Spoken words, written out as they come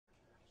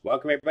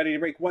Welcome everybody to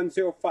break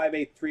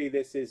 10583.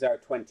 This is our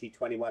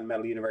 2021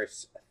 Metal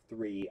Universe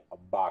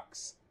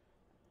 3-box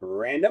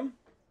random.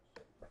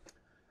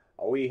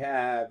 We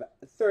have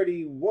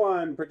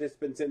 31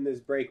 participants in this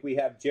break. We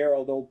have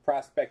Gerald, Old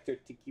Prospector,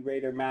 Tiki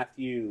Raider,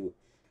 Matthew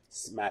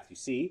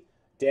C,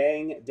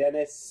 Dang,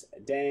 Dennis,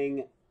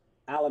 Dang,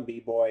 Alan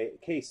B-Boy,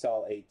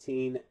 K-Sol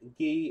 18,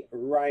 Guy,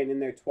 Ryan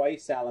in there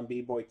twice, Alan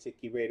B-Boy,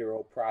 Tiki Raider,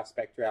 Old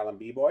Prospector, Alan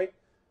B-Boy,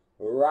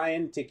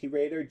 Ryan, Tiki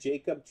Raider,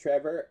 Jacob,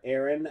 Trevor,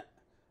 Aaron,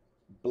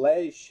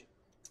 Blej,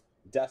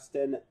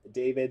 Dustin,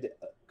 David,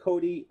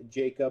 Cody,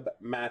 Jacob,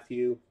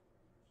 Matthew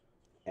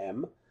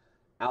M,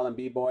 Alan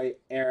B-Boy,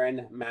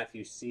 Aaron,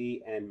 Matthew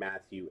C, and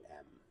Matthew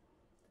M.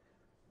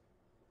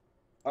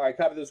 All right,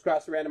 copy those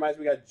across the randomizer.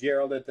 We got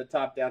Gerald at the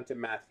top down to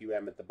Matthew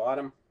M at the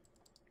bottom.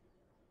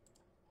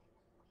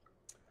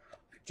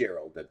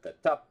 Gerald at the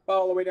top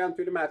all the way down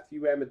through to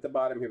Matthew M at the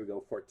bottom. Here we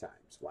go 4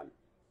 times. 1,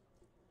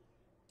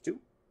 2,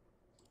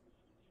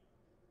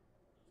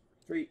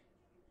 3,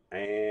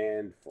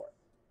 and 4.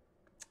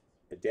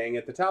 Dang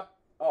at the top,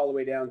 all the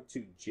way down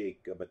to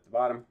Jacob at the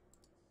bottom.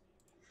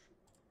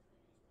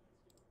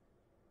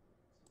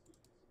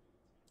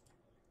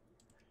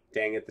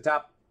 Dang at the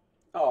top,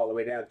 all the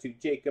way down to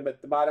Jacob at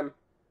the bottom.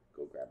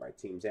 Go grab our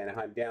teams.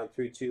 Anaheim down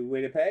through to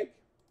Winnipeg.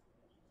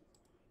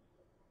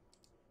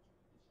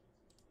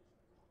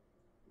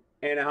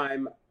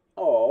 Anaheim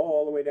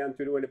all the way down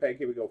through to Winnipeg.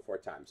 Here we go 4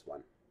 times.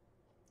 1,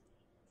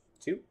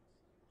 2,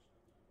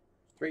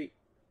 3,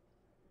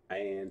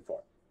 and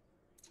 4.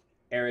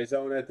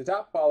 Arizona at the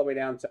top, all the way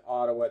down to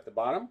Ottawa at the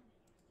bottom.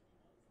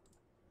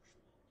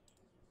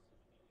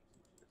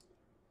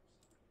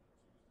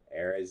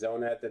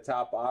 Arizona at the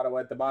top,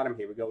 Ottawa at the bottom.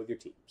 Here we go with your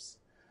teams.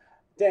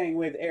 Dang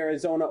with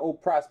Arizona,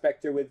 Old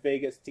Prospector with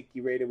Vegas,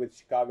 Tiki Raider with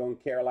Chicago and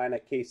Carolina,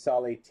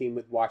 K-Sol 18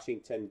 with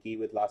Washington, Guy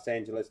with Los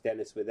Angeles,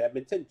 Dennis with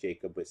Edmonton,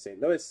 Jacob with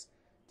St. Louis,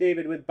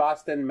 David with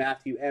Boston,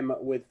 Matthew M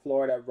with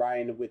Florida,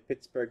 Ryan with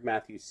Pittsburgh,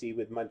 Matthew C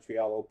with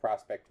Montreal, Old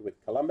Prospector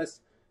with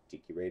Columbus,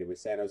 Tiki Raider with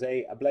San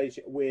Jose, Blej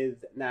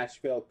with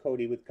Nashville,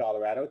 Cody with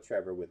Colorado,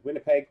 Trevor with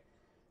Winnipeg,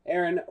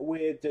 Aaron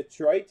with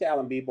Detroit,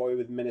 Alan B-Boy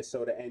with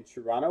Minnesota and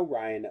Toronto,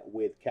 Ryan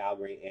with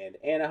Calgary and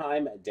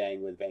Anaheim,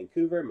 Dang with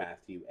Vancouver,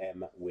 Matthew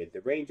M with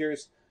the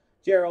Rangers,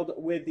 Gerald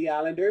with the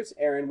Islanders,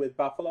 Aaron with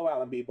Buffalo,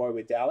 Alan B-Boy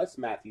with Dallas,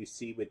 Matthew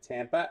C with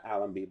Tampa,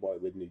 Alan B-Boy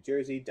with New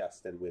Jersey,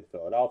 Dustin with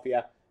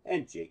Philadelphia,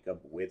 and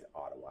Jacob with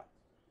Ottawa.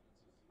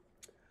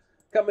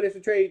 Companies for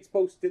trades,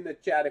 post in the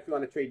chat if you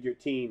want to trade your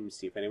teams.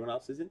 See if anyone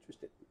else is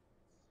interested.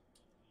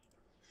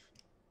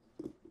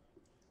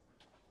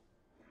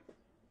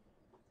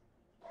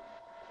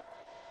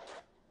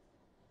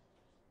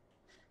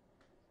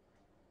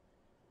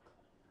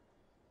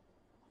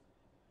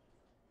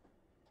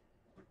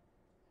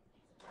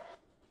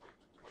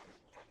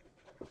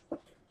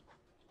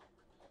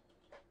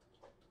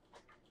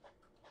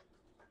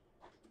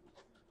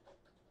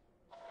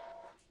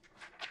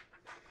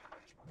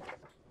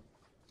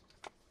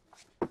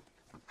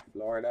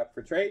 Florida up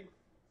for trade.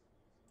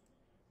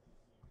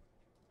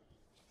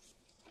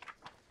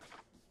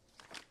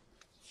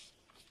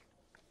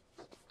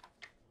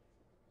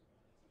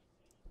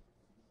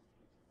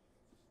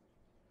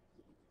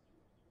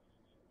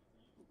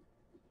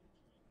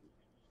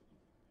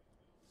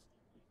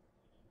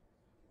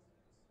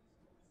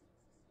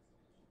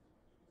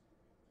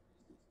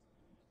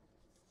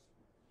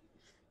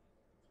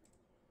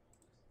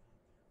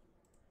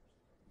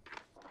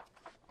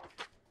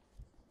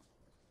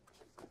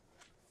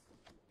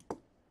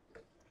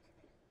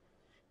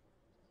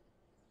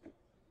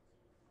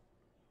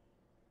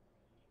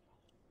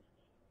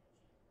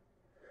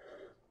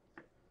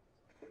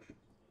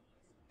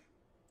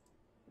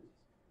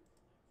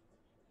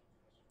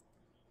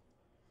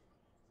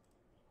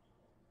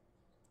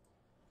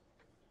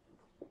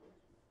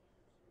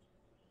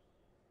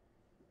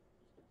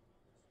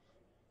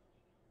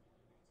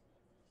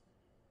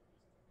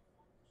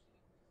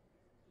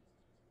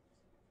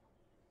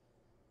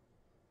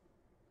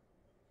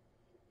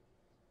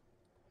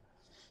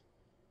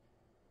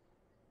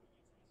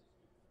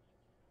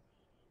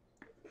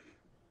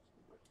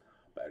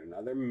 About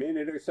another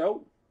minute or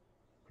so.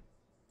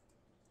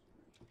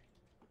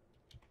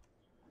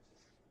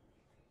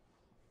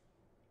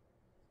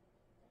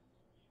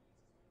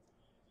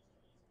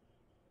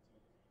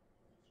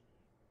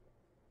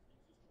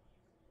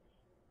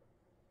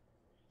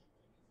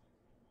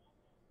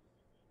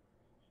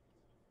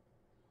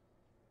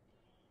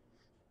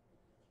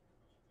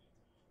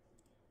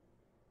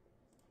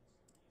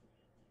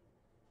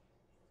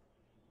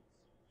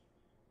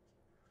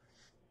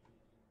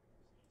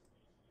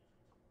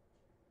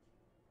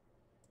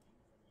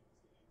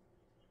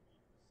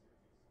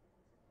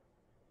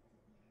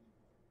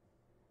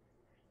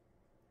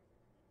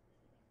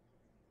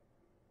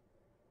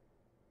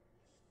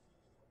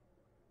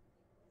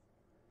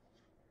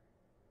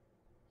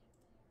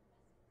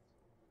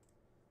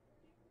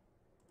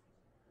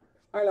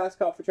 Our last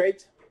call for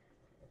trades.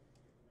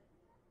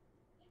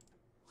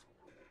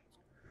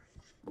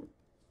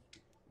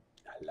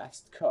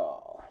 Last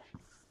call.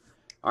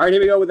 All right,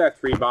 here we go with our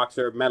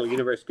 3-boxer Metal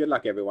Universe. Good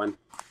luck, everyone.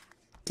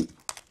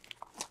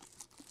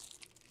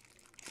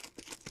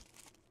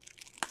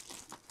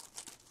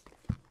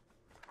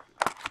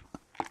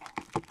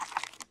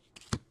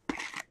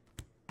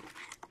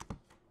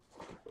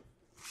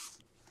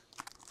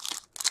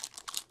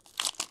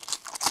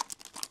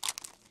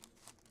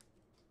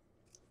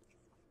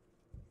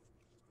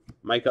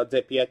 Michael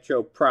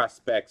DiPietro,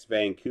 Prospects,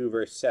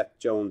 Vancouver. Seth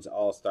Jones,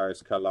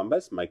 All-Stars,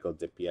 Columbus. Michael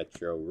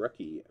DiPietro,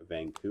 Rookie,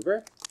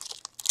 Vancouver.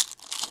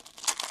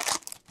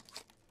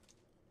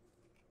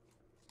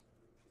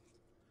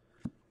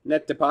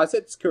 Net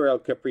Deposits, Kirill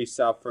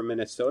Kaprizov for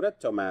Minnesota.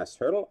 Tomas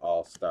Hertl,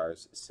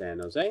 All-Stars, San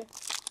Jose.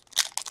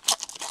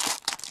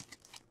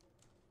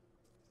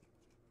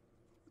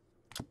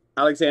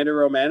 Alexander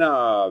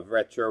Romanov,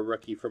 Retro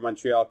Rookie for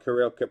Montreal.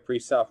 Kirill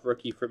Kaprizov,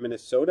 Rookie for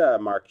Minnesota.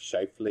 Mark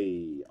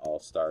Scheifele,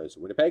 All-Stars,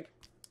 Winnipeg.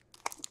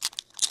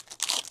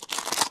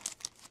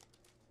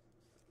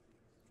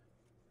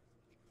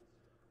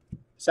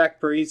 Zach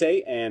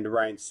Parise and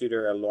Ryan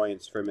Suter,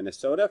 Alliance for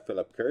Minnesota.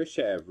 Philip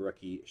Kurashev,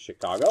 Rookie,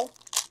 Chicago.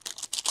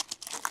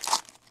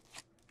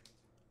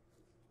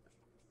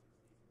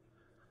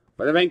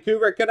 For the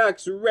Vancouver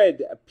Canucks,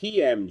 red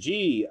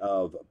PMG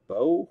of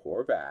Bo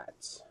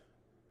Horvat.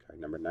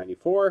 Card number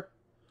 94.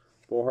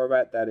 Bo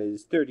Horvat, that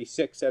is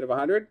 36 out of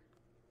 100.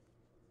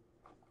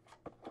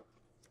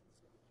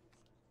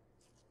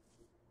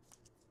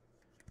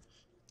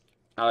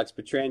 Alex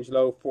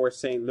Pietrangelo for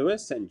St.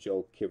 Louis and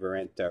Joel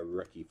Kiviranta,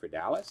 Rookie for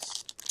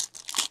Dallas.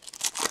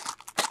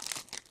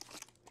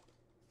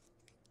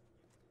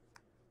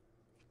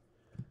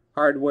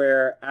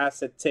 Hardware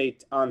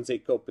Acetate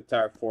Anze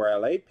Kopitar for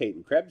LA.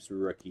 Peyton Krebs,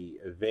 Rookie,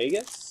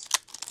 Vegas.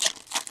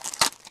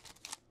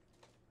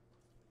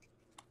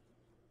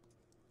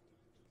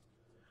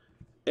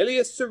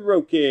 Ilya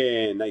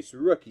Sorokin, nice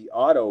rookie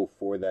auto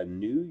for the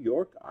New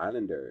York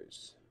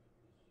Islanders.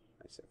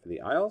 Nice set for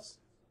the Isles.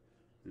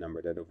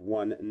 Numbered out of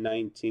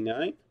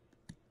 199.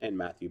 And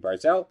Matthew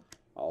Barzal,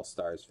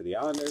 All-Stars for the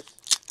Islanders.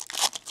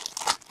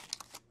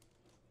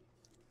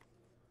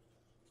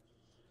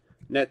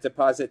 Net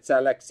Deposits,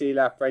 Alexis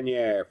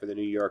Lafreniere for the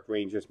New York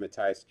Rangers.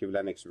 Matthias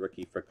Kivlenix,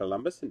 Rookie for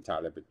Columbus. And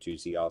Tyler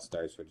Bertuzzi,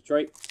 All-Stars for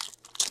Detroit.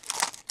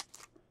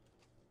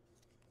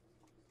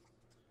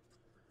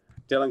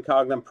 Dylan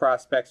Coghlan,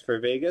 Prospects for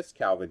Vegas.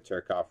 Calvin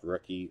Turcoff,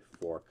 Rookie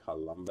for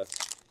Columbus.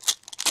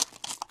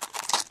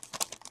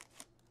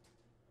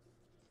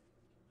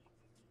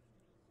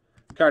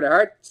 Carter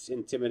Hart,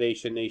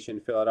 Intimidation Nation,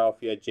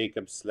 Philadelphia.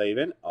 Jacob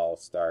Slavin,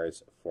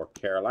 All-Stars for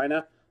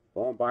Carolina.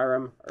 Bowen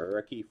Byram,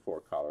 Rookie for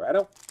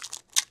Colorado.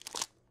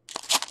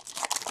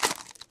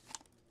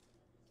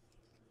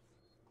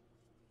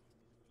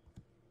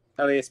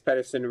 Elias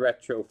Pettersson,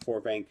 Retro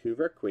for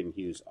Vancouver. Quinn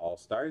Hughes,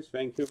 All-Stars,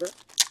 Vancouver.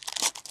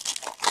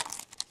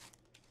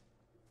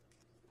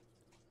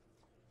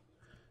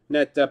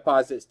 Net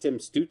Deposits, Tim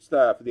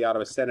Stützle for the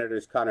Ottawa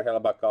Senators. Connor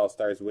Hellebuck,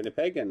 All-Stars,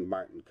 Winnipeg. And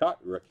Martin Cott,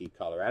 Rookie,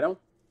 Colorado.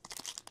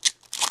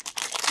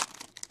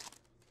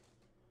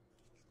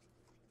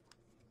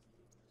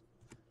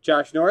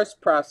 Josh Norris,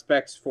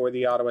 Prospects for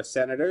the Ottawa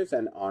Senators.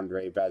 And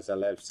Andrei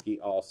Vasilevsky,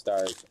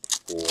 All-Stars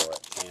for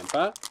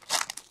Tampa.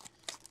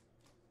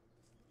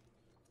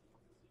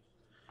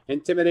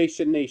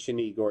 Intimidation Nation,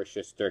 Igor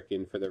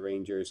Shesterkin for the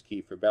Rangers.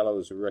 Kiefer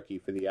Bellows, Rookie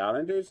for the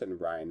Islanders.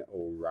 And Ryan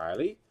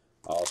O'Reilly,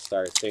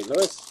 All-Star St.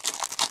 Louis.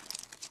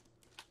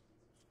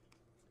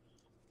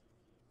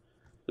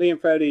 Liam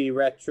Foudy,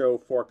 Retro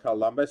for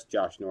Columbus.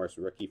 Josh Norris,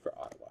 Rookie for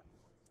Ottawa.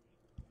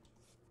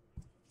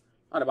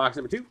 On to box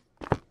number 2.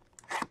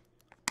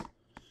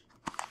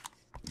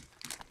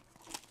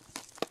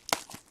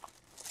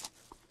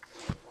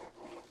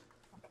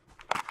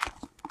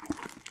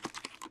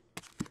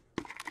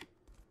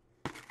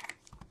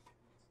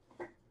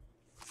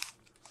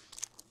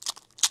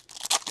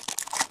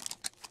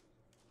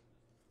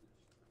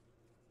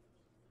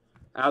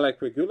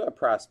 Alec Regula,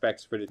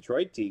 Prospects for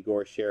Detroit.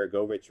 Igor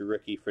Sharagovich,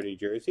 Rookie for New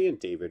Jersey. And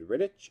David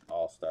Rittich,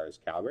 All-Stars,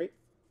 Calgary.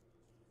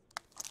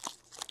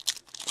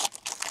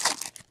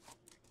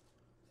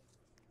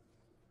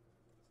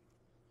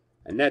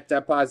 And Net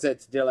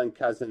Deposits, Dylan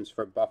Cousins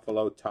for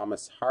Buffalo.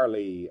 Thomas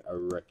Harley, a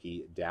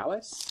Rookie,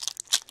 Dallas.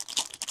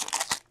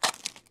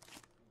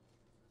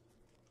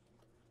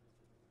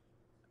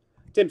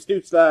 Tim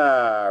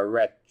Stützle,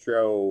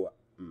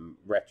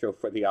 Retro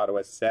for the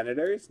Ottawa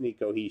Senators.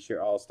 Nico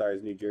Hischier,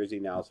 All-Stars, New Jersey.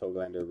 Niles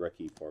Hoglander,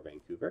 Rookie for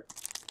Vancouver.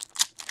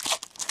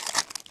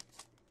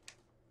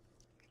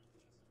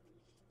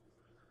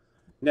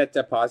 Net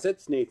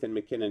Deposits, Nathan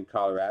McKinnon,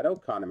 Colorado.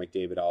 Connor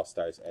McDavid,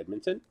 All-Stars,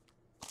 Edmonton.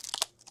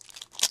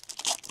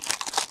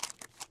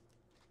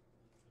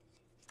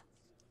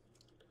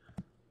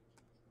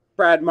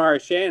 Brad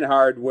Marchand,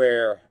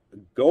 Hardware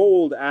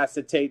Gold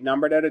Acetate,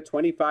 numbered out of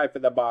 25 for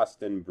the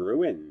Boston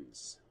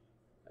Bruins.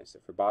 Nice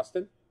it for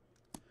Boston.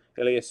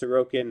 Ilya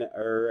Sorokin,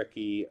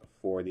 Rookie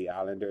for the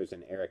Islanders.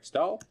 And Eric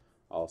Stahl,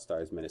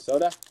 All-Stars,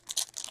 Minnesota.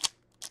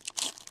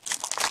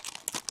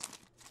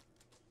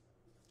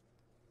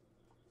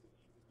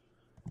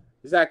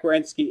 Zach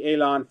Werenski,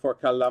 Elon for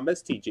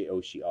Columbus. TJ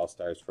Oshie,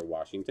 All-Stars for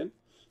Washington.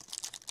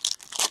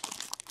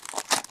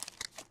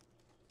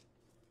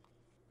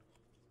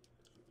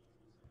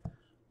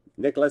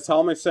 Nicholas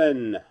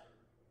Halmerson,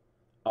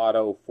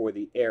 auto for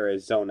the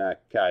Arizona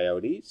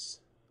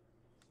Coyotes.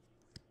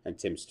 And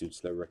Tim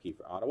Stützle, rookie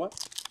for Ottawa.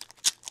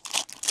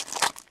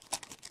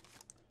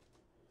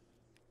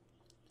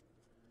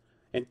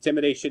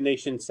 Intimidation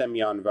Nation,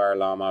 Semyon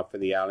Varlamov for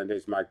the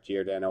Islanders. Mark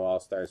Giordano,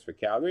 All-Stars for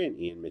Calgary. And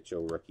Ian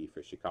Mitchell, rookie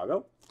for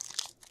Chicago.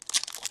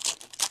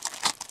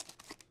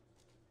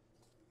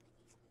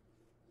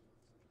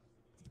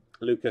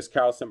 Lucas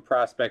Carlson,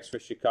 prospects for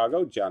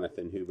Chicago.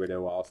 Jonathan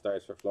Huberdeau,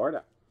 All-Stars for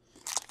Florida.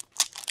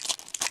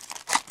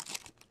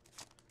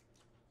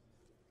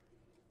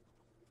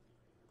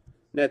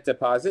 Net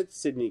deposit,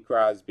 Sidney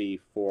Crosby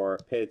for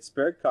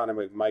Pittsburgh. Connor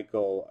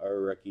McMichael, a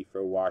rookie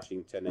for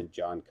Washington. And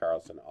John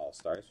Carlson,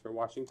 All-Stars for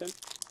Washington.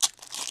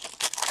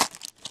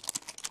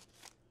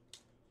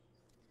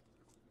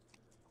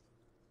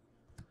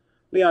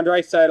 Leon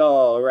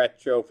Draisaitl,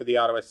 retro for the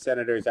Ottawa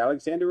Senators.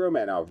 Alexander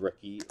Romanov,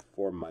 rookie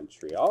for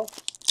Montreal.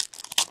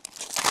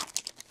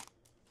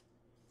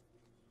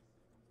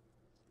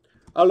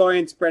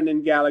 Alliance,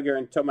 Brendan Gallagher,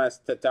 and Tomas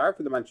Tatar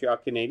for the Montreal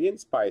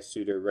Canadiens. Pius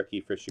Suter,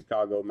 rookie for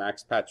Chicago.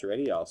 Max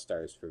Pacioretty,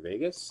 All-Stars for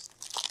Vegas.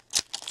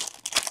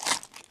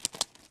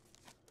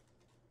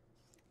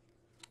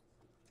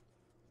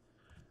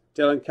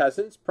 Dylan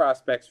Cousins,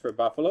 prospects for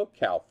Buffalo.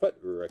 Cal Foote,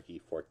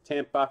 rookie for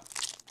Tampa.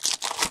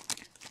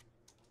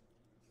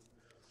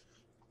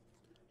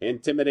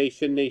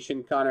 Intimidation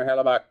Nation, Connor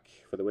Hellebuck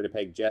for the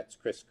Winnipeg Jets.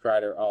 Chris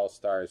Kreider,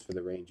 All-Stars for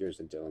the Rangers.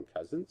 And Dylan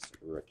Cousins,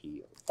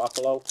 rookie of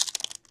Buffalo.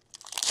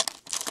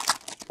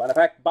 Final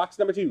pack, box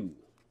number 2.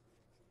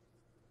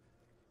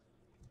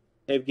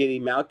 Evgeny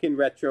Malkin,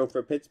 retro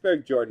for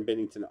Pittsburgh. Jordan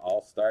Binnington,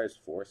 All-Stars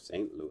for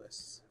St.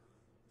 Louis.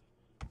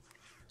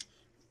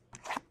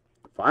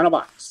 Final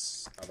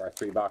box of our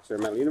 3-boxer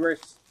Metal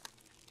Universe.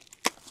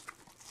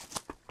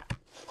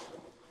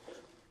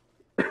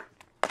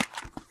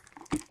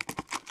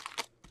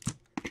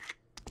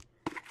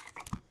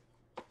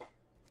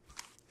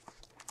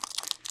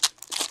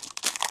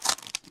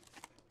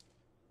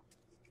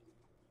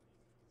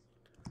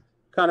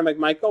 Connor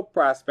McMichael,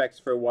 prospects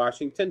for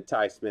Washington.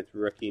 Ty Smith,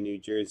 rookie, New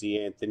Jersey.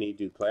 Anthony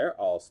Duclair,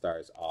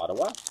 All-Stars,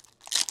 Ottawa.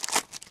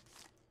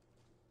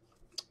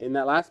 In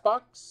that last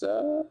box,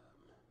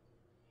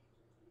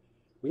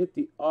 we hit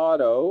the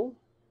auto.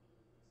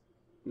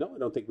 No, I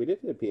don't think we did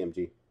hit a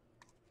PMG.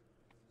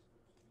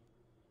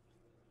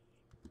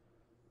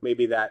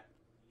 Maybe that,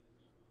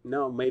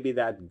 no, maybe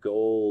that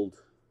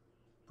gold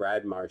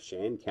Brad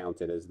Marchand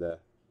counted as the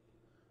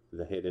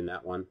hit in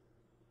that one.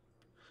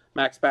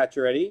 Max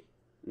Pacioretty.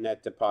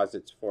 Net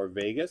deposits for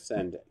Vegas,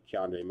 and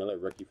Keandre Miller,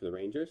 rookie for the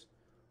Rangers.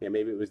 Yeah,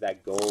 maybe it was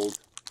that gold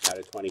out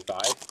of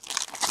 25.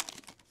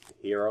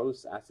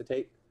 Heroes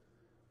acetate.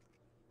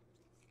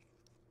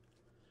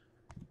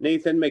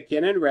 Nathan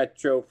McKinnon,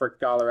 retro for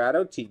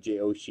Colorado. TJ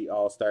Oshie,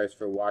 All-Stars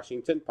for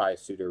Washington.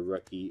 Pius Suter,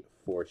 rookie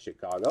for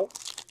Chicago.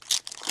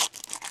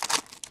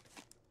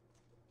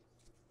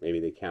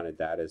 Maybe they counted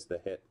that as the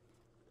hit.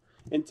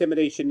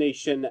 Intimidation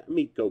Nation,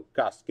 Mikko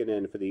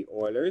Koskinen for the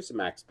Oilers.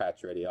 Max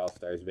Pacioretty,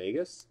 All-Stars,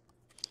 Vegas.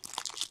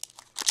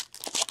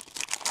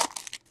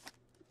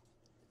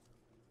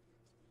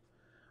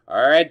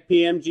 All right,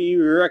 PMG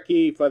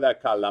rookie for the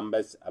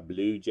Columbus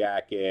Blue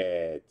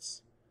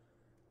Jackets.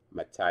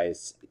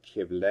 Matthias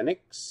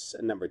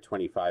Kivlenieks, number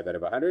 25 out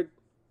of 100.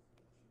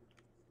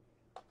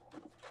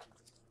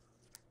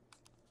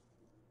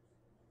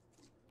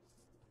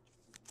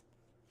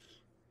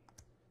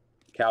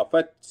 Cal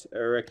Foote,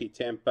 rookie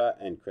Tampa,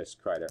 and Chris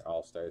Kreider,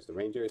 All-Stars, the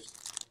Rangers.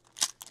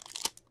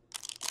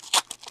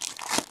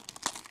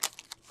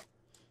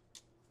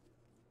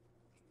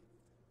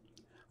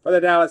 For the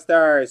Dallas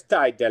Stars,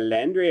 Ty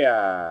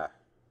Dellandrea.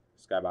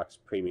 Skybox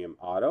Premium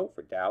Auto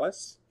for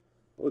Dallas.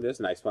 Oh, this is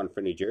a nice one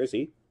for New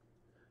Jersey.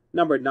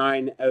 Number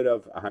 9 out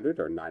of 100,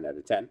 or 9 out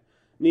of 10.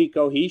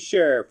 Nico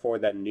Hischier for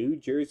the New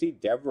Jersey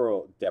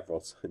Devils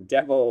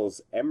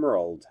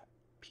Emerald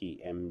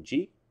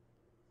PMG.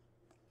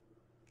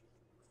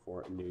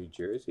 For New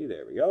Jersey,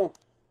 there we go.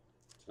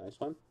 It's a nice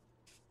one.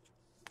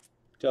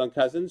 Dylan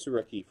Cousins,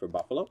 rookie for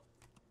Buffalo.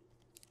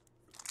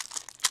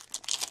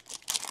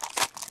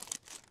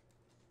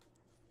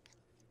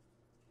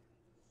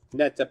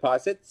 Net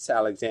deposits,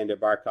 Alexander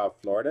Barkov,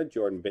 Florida.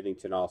 Jordan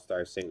Binnington,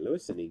 All-Star, St.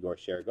 Louis. And Igor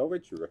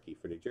Sharangovich, rookie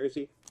for New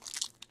Jersey.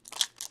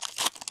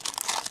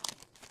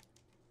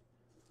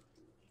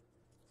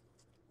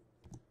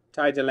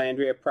 Ty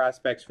Dellandrea,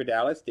 prospects for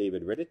Dallas.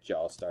 David Rittich,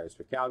 All-Stars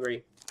for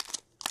Calgary.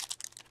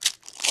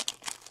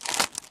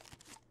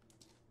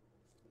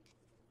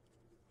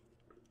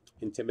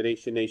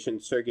 Intimidation Nation,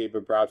 Sergei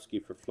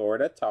Bobrovsky for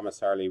Florida.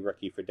 Thomas Harley,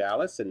 rookie for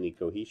Dallas. And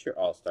Nico Hischier,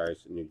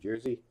 All-Stars, New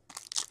Jersey.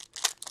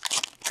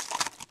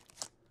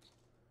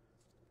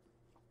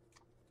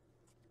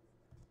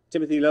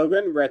 Timothy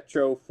Logan,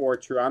 retro for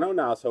Toronto.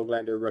 Niles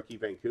Hoglander, rookie,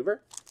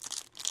 Vancouver.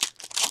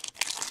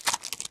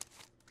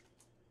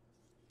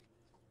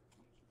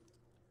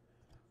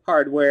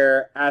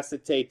 Hardware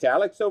acetate to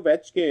Alex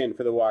Ovechkin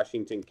for the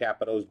Washington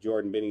Capitals.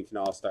 Jordan Binnington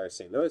All-Star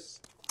St. Louis.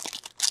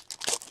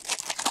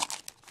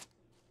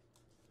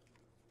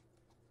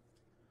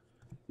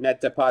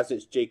 Net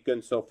deposits, Jake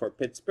Gunsel for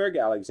Pittsburgh.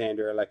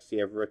 Alexander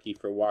Alexiev, rookie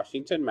for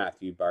Washington.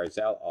 Matthew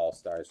Barzal,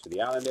 All-Stars for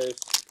the Islanders.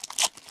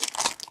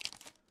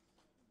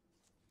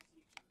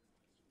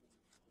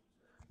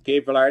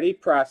 Gabe Velarde,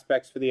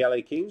 prospects for the LA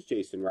Kings.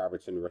 Jason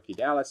Robertson, rookie,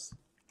 Dallas.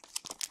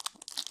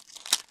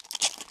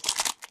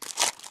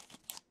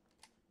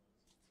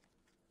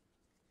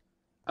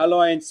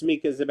 Aloy and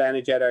Smika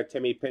Zibanejad,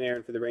 Artemi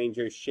Panarin for the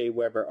Rangers. Shea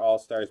Weber,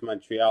 All-Stars,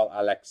 Montreal.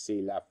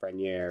 Alexis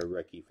Lafreniere,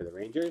 rookie for the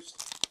Rangers.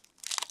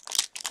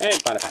 And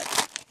final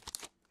pack.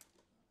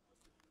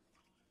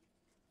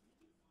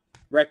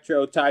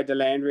 Retro Ty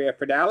Dellandrea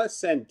for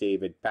Dallas. And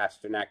David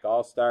Pasternak,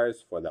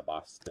 All-Stars for the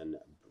Boston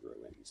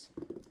Bruins.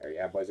 There you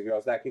have, boys and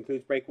girls. That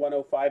concludes break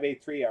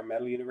 10583, our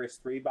Metal Universe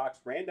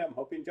 3-box random.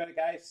 Hope you enjoyed it,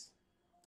 guys.